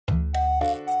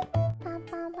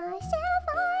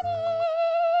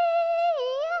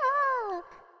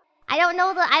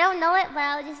I don't know it, but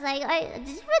I was just like,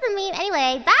 just for the meme.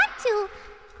 Anyway, back to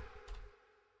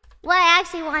what I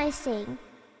actually want to sing.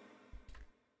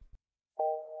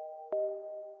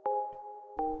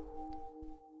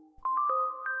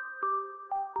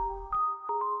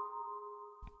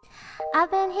 I've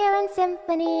been hearing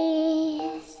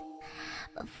symphonies.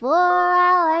 Before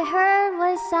all I heard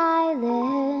was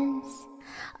silence.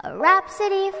 A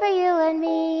rhapsody for you and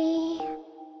me.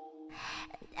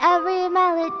 Every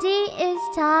melody is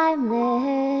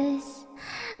timeless.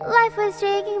 Life was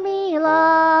dragging me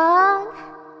along.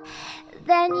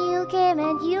 Then you came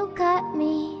and you cut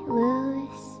me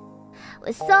loose,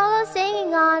 with solo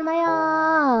singing on my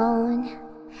own.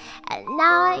 And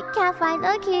now I can't find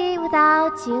the key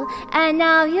without you. And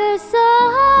now your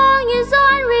song is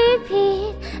on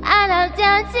repeat, and I'm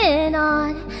dancing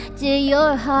on to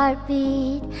your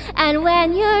heartbeat. And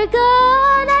when you're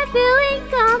gone, I feel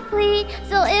incomplete.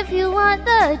 So if you want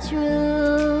the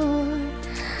truth,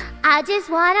 I just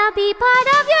wanna be part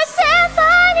of your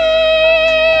symphony.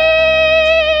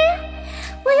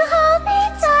 Will you hold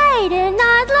me tight and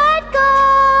not let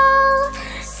go?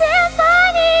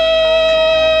 Symphony,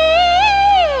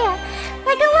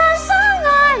 like a love song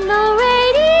on the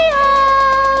radio.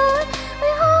 Will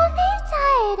you hold me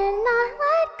tight and not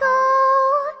let go?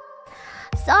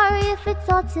 Sorry if it's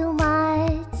all too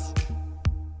much.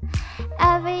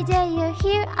 Every day you're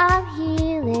here, I'm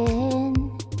healing.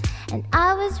 And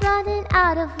I was running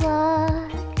out of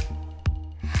luck.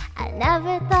 I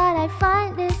never thought I'd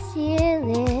find this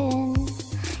healing,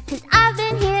 'cause I've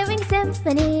been hearing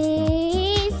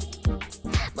symphonies.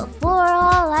 Before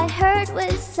all I heard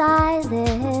was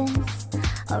silence.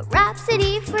 A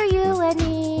rhapsody for you and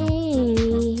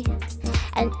me.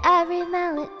 And every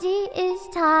melody is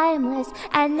timeless.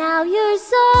 And now your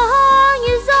song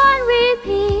is on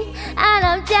repeat, and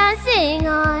I'm dancing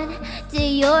on to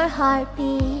your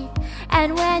heartbeat.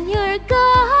 And when you're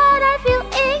gone, I feel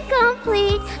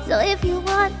incomplete. So if you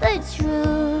want the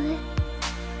truth,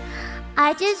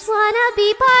 I just wanna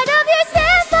be part of your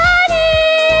symphony.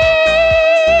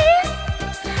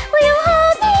 Will you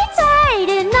hold me tight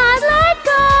and not let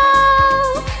go?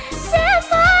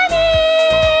 Symphony,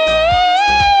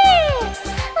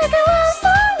 like a love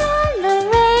song on the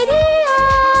radio.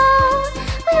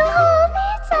 Will you hold me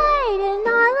tight and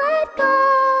not let go?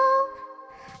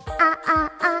 Ah, ah,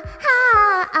 ah,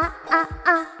 ah, ah, ah,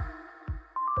 ah.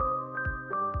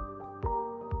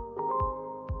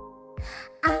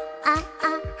 Ah, ah,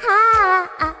 ah, ah,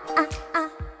 ah, ah, ah.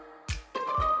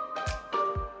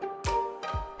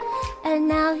 And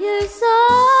now your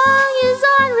song is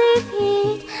on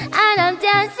repeat, and I'm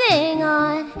dancing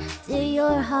on to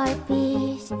your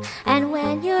heartbeat. And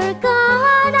when you're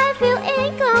gone, I feel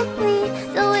incomplete.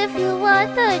 So if you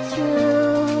want the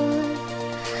truth,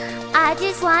 I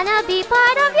just wanna be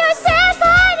part of your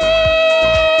symphony.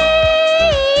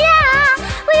 Yeah.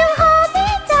 Will you hold me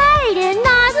tight and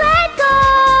not let go?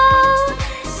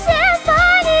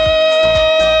 Symphony,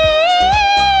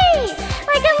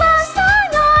 like a love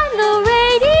song on the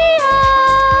radio.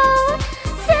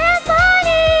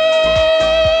 Symphony,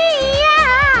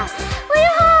 yeah. Will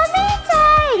you hold me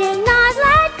tight and not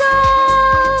let go?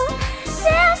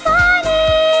 Symphony,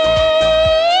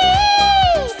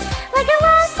 like a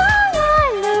love song on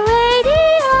the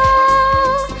radio.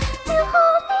 Will you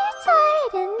hold me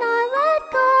tight and not let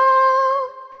go?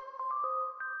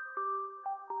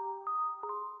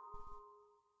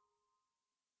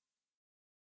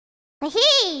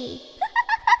 Hee!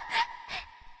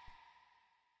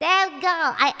 There we go.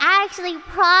 I actually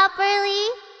properly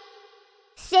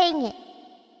sang it.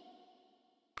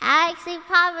 I actually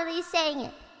properly sang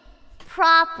it.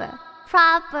 Proper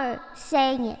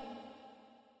sang it.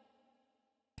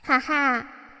 Haha.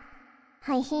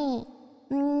 Hee.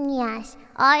 Yes.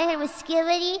 All I heard was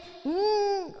skibbity.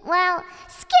 Well,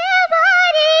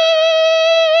 skibbity!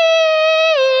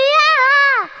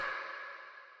 Yeah!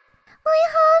 Will you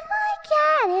hold my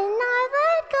cat and not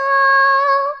let go?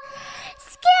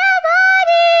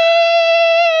 Skibbity!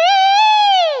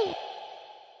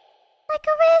 Like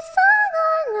a red song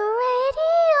on the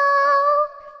radio.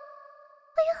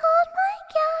 Will you hold my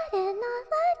cat and not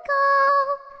let go?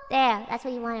 There, that's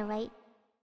what you wanted, right?